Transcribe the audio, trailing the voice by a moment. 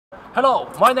Hello,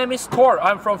 my name is Thor.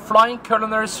 I'm from Flying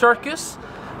Culinary Circus,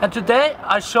 and today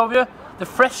I show you the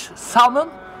fresh salmon,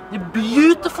 the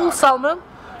beautiful salmon.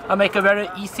 I make a very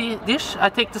easy dish. I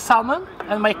take the salmon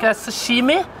and make a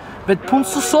sashimi with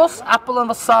ponzu sauce, apple and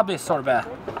wasabi sorbet.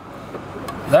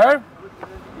 There.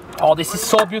 Oh, this is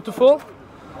so beautiful.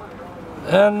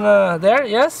 And there,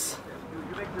 yes.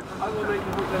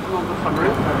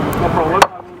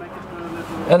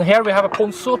 And here we have a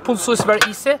ponzu. Ponzu is very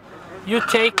easy. You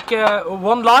take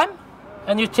one lime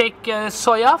and you take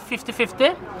soya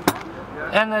 50-50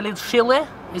 and a little chili.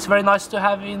 It's very nice to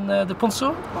have in the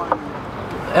ponzu.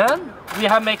 And we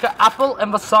have make an apple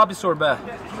and wasabi sorbet.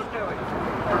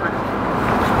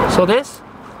 So this,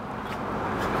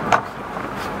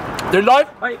 the life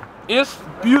is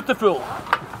beautiful.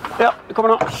 Ja, det kommer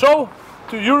nå. Show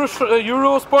to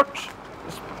Eurosport.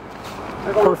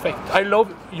 Perfect. I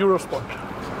love Eurosport.